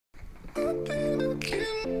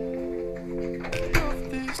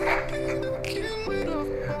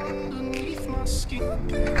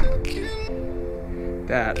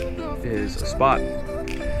That is a spot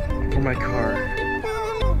for my car.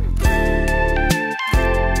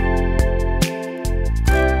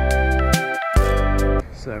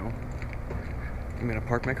 So, I'm gonna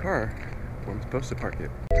park my car where I'm supposed to park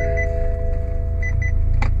it.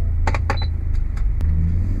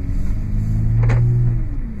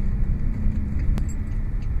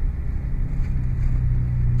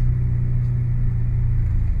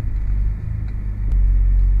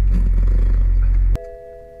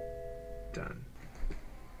 Done.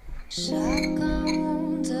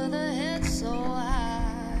 Shotgun to the head so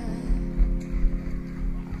high.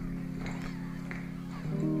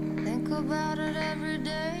 Think about it every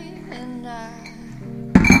day and night.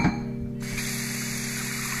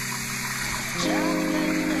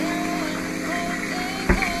 Jumping heroin, cocaine,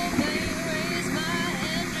 raise my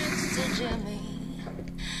Hendrix to Jimmy.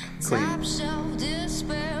 Top shelf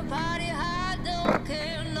despair, party high, don't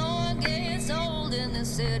care, no one gets old in the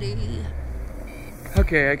city.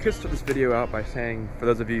 Okay, I could start this video out by saying, for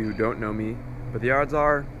those of you who don't know me, but the odds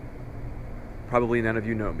are, probably none of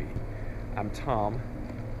you know me. I'm Tom,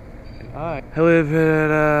 and I live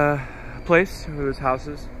at a place whose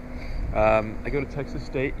houses. I go to Texas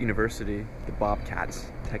State University, the Bobcats,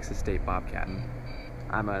 Texas State Bobcat.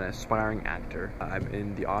 I'm an aspiring actor. I'm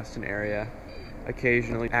in the Austin area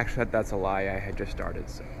occasionally. Actually, that's a lie, I had just started,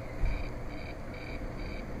 so.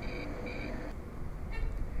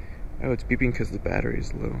 Oh, it's beeping because the battery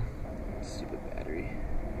is low. Let's see the battery.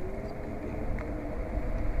 It's beeping.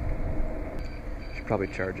 Should probably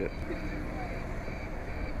charge it.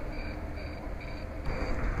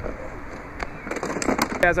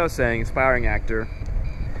 As I was saying, aspiring actor.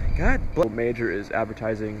 God, major is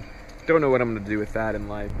advertising. Don't know what I'm gonna do with that in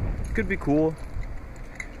life. Could be cool.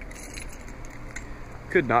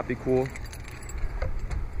 Could not be cool.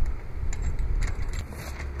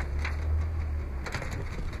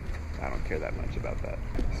 I don't care that much about that.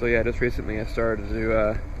 So yeah, just recently I started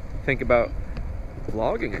to think about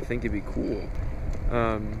vlogging. I think it'd be cool.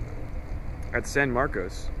 At San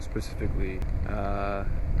Marcos, specifically,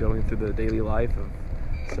 going through the daily life of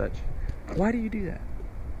such. Why do you do that?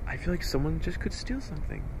 I feel like someone just could steal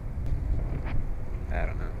something. I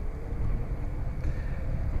don't know.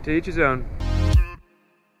 To each his own.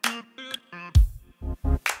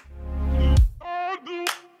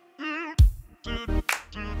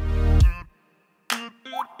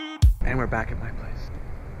 And we're back at my place.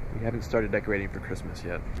 We haven't started decorating for Christmas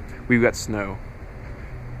yet. We've got snow.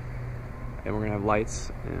 And we're gonna have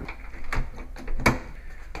lights and...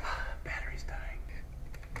 Battery's dying.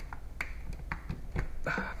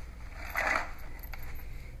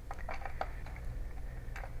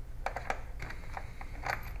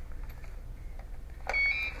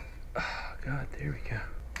 Oh God, there we go.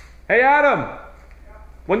 Hey Adam!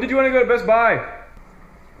 When did you want to go to Best Buy?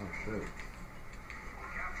 Oh shit.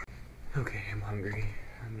 Okay, I'm hungry.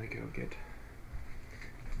 I'm gonna go get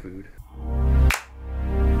food.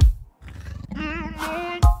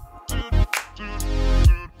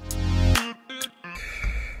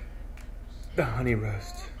 The honey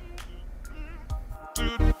roast.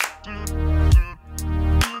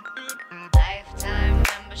 Lifetime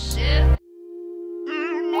membership.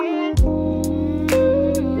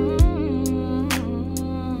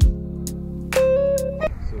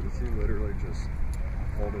 So does he literally just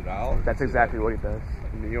hold it out? That's exactly what he does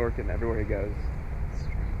in New York and everywhere he goes.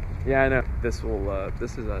 Yeah, I know. This is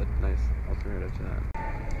a nice alternative to that.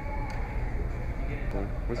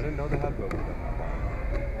 I didn't know they had both of them.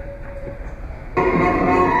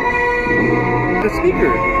 The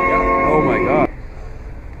speaker! Yeah. Oh my God.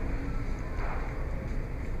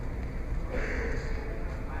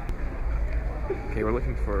 Okay, we're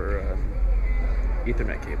looking for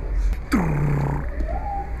Ethernet cables.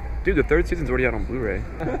 Dude, the third season's already out on Blu-ray.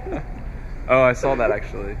 Oh, I saw that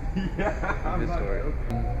actually. Yeah.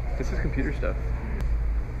 This is computer stuff.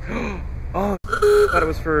 Oh, I thought it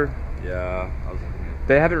was for... Yeah. I was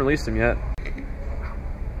They haven't released them yet.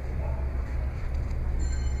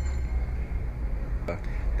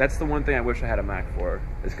 That's the one thing I wish I had a Mac for.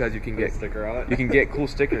 Is because you can get a sticker on it. You can get cool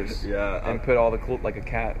stickers. Yeah. And put all the cool, like a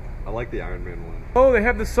cat. I like the Iron Man one. Oh, they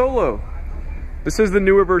have the Solo. This is the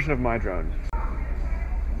newer version of my drone.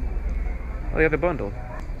 Oh, they have the bundle.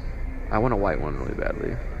 I want a white one really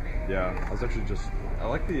badly. Yeah. I was actually just. I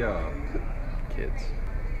like the Kids.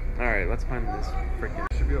 All right, let's find this freaking.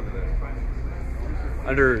 Should be over there.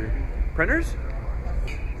 Under printers.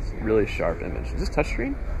 Really sharp image. Is this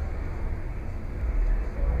touchscreen?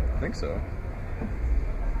 I think so.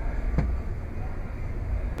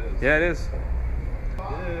 Yeah, it is.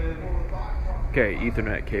 Okay,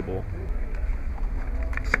 Ethernet cable.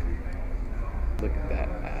 Look at that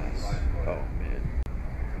ass. Oh man.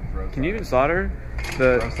 Can you even solder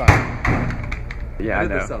the? Yeah, I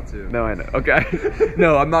know. This out too. No, I know. Okay.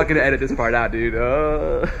 No, I'm not gonna edit this part out, dude.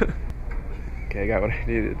 Okay, I got what I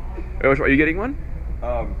needed. Wait, are you getting one?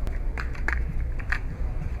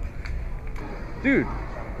 Dude.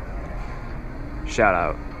 Shout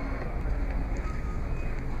out.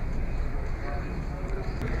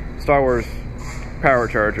 Star Wars power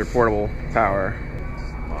charger, portable power.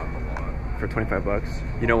 For 25 bucks.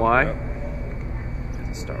 You know why? Yep.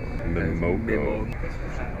 It's a Star Wars. The Moco.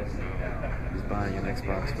 He's buying an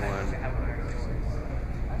Xbox One.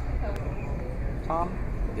 Tom,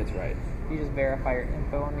 That's right. you just verify your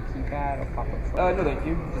info on the keypad or pop up short. No, thank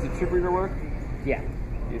you. Does the chip reader work? Yeah.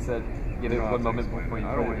 You said give it No, one it's moment explain. before you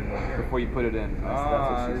I put don't it even know. before you put it in. That's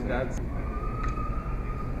what she said.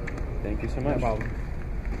 Thank you so much. No problem.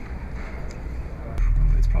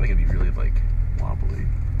 It's probably gonna be really like wobbly.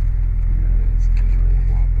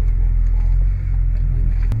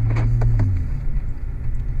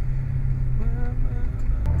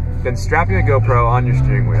 Then strap your GoPro on your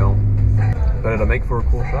steering wheel, but it'll make for a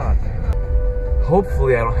cool shot.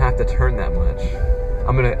 Hopefully I don't have to turn that much.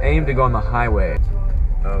 I'm gonna aim to go on the highway.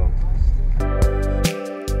 Oh.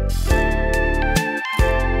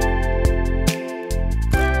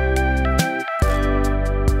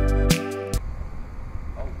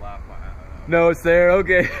 No, it's there,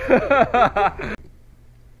 okay.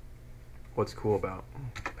 What's cool about,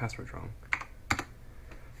 password's wrong.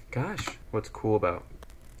 Gosh, what's cool about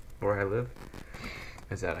where I live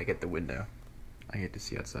is that I get the window. I get to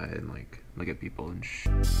see outside and like look at people and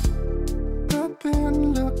I've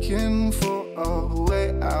been looking for a way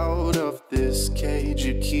out of this cage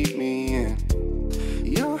you keep me in.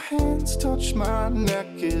 Your hands touch my neck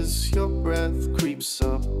as your breath creeps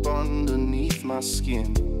up underneath my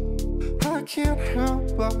skin. I can't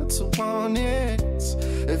help but to want it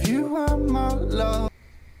if you are my love.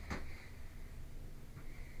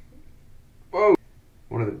 Whoa!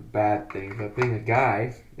 One of the bad things about being a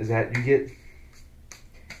guy is that you get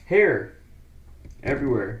hair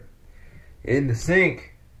everywhere. In the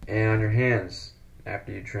sink and on your hands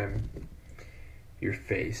after you trim your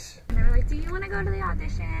face. They were like, do you want to go to the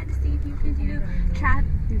audition to see if you can do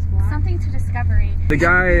something to Discovery? The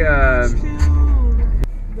guy,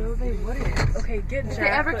 No, they wouldn't. Okay, get Jack. If they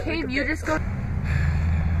ever but, came, like, you just go.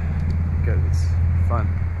 because it's fun.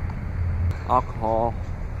 Alcohol,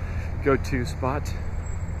 go-to spot,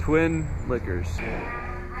 Twin Liquors.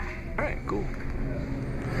 Alright, cool.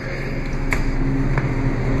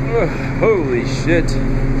 Ugh, holy shit.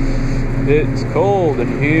 It's cold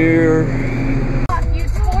in here. You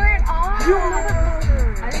tore it off. You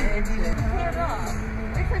motherfucker! I didn't get you. Tore it off.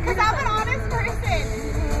 Because I'm an honest person.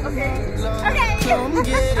 Okay. Okay. Come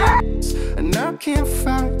get it. And I can't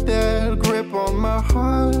fight that grip on my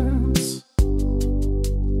heart.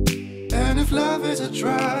 And if love is a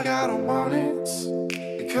drug, I don't want it.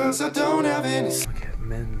 Because I don't have any. Look at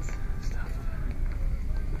men's stuff.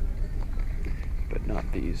 But not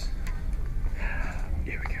these.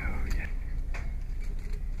 Here we go. Yeah.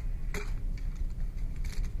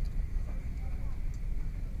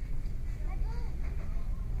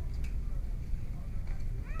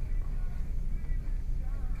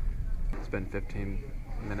 It's been 15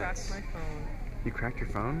 minutes. Cracked my phone. You cracked your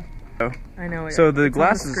phone? Oh. I know it. So the it's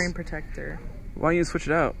glasses- on the screen protector. Why don't you switch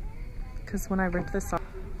it out? Because when I ripped this off.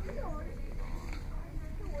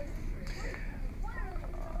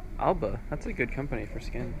 Alba. That's a good company for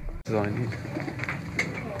skin. This is all I need.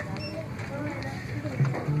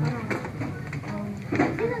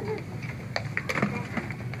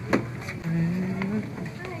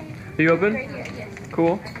 Are you open? Right here, yes.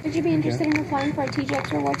 Cool. Would you be interested in applying for a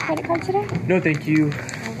TJX Rewards credit card today? No, thank you.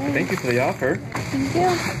 Thank you for the offer. Thank you.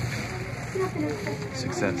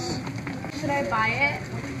 Success. Should I buy it?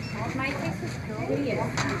 My case is pretty.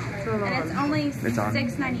 And it's only It's on.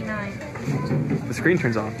 $6.99. The screen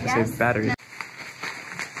turns off to Yes. save batteries.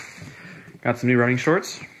 Got some new running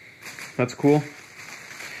shorts. That's cool.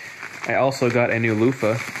 I also got a new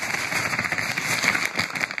loofah.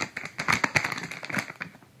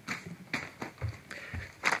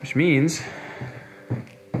 Which means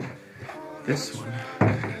this one